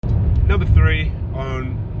Number 3,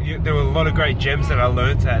 there were a lot of great gems that I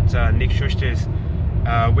learned at Nick Schuster's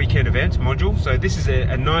weekend event module. So this is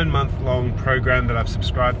a 9-month long program that I've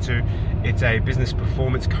subscribed to. It's a business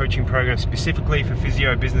performance coaching program specifically for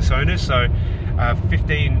physio business owners. So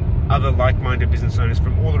 15 other like-minded business owners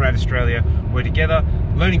from all around Australia were together,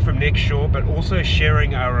 learning from Nick, sure, but also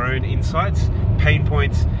sharing our own insights, pain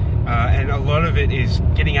points, and a lot of it is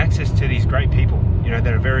getting access to these great people,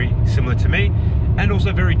 that are very similar to me and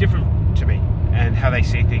also very different to me and how they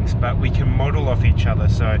see things, but we can model off each other.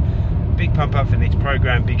 So big pump up for Nick's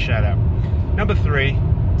program, big shout out. Number 3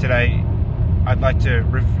 today I'd like to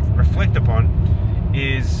reflect upon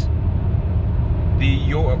is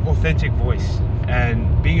your authentic voice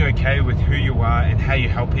and being okay with who you are and how you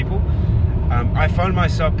help people. I find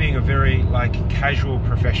myself being a very casual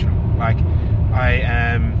professional.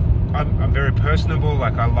 I'm very personable.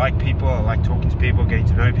 I like people. I like talking to people, getting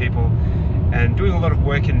to know people, and doing a lot of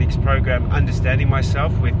work in Nick's program, understanding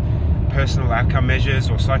myself with personal outcome measures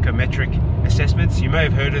or psychometric assessments. You may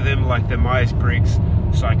have heard of them, like the Myers-Briggs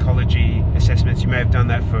psychology assessments. You may have done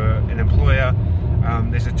that for an employer.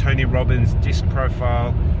 There's a Tony Robbins disc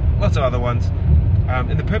profile, lots of other ones.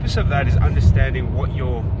 And the purpose of that is understanding what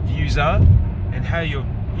your views are and how you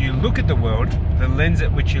look at the world. The lens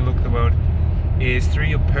at which you look at the world is through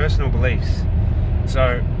your personal beliefs.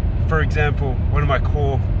 So, for example, one of my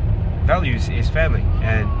core values is family,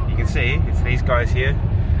 and you can see it's these guys here.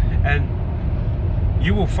 And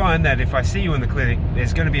you will find that if I see you in the clinic,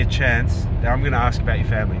 there's going to be a chance that I'm going to ask about your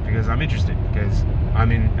family because I'm interested, because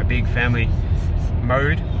I'm in a big family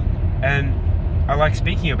mode and I like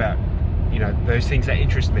speaking about those things that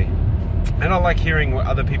interest me, and I like hearing what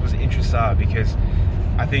other people's interests are, because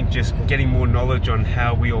I think just getting more knowledge on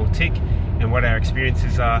how we all tick and what our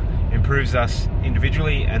experiences are improves us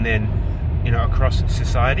individually and then across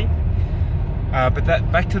society. But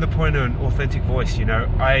that back to the point on authentic voice,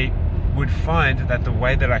 I would find that the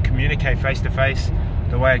way that I communicate face to face,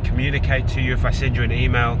 the way I communicate to you if I send you an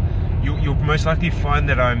email, you'll most likely find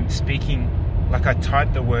that I'm speaking like I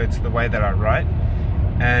type the words the way that I write.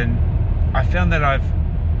 And I found that I've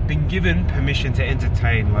been given permission to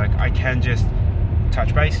entertain. I can just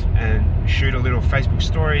touch base and shoot a little Facebook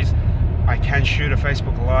stories. I can shoot a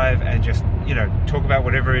Facebook Live and just, talk about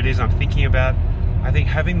whatever it is I'm thinking about. I think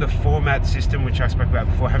having the format system, which I spoke about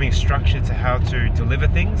before, having a structure to how to deliver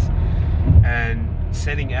things and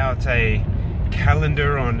setting out a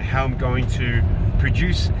calendar on how I'm going to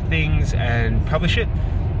produce things and publish it,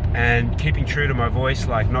 and keeping true to my voice,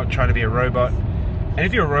 not trying to be a robot. And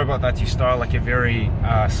if you're a robot, that's your style, you're very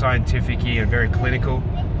scientific-y and very clinical,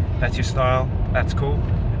 that's your style, that's cool.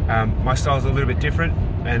 My style is a little bit different,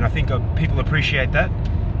 and I think people appreciate that.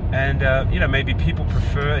 And maybe people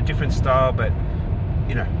prefer a different style, but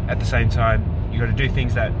at the same time, you got to do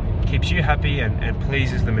things that keeps you happy and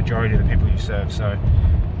pleases the majority of the people you serve. So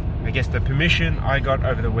I guess the permission I got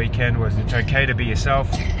over the weekend was it's okay to be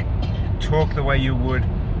yourself, talk the way you would,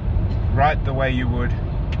 write the way you would,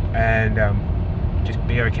 and just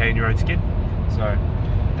be okay in your own skin. So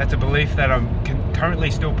that's a belief that I'm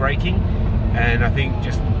currently still breaking, and I think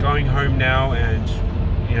just going home now and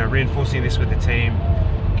reinforcing this with the team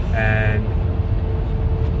and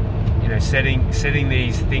setting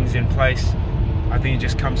these things in place, I think it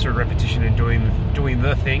just comes through repetition and doing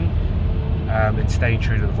the thing, and staying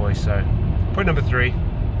true to the voice. So point number 3,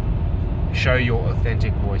 show your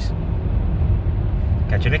authentic voice.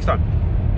 Catch you next time.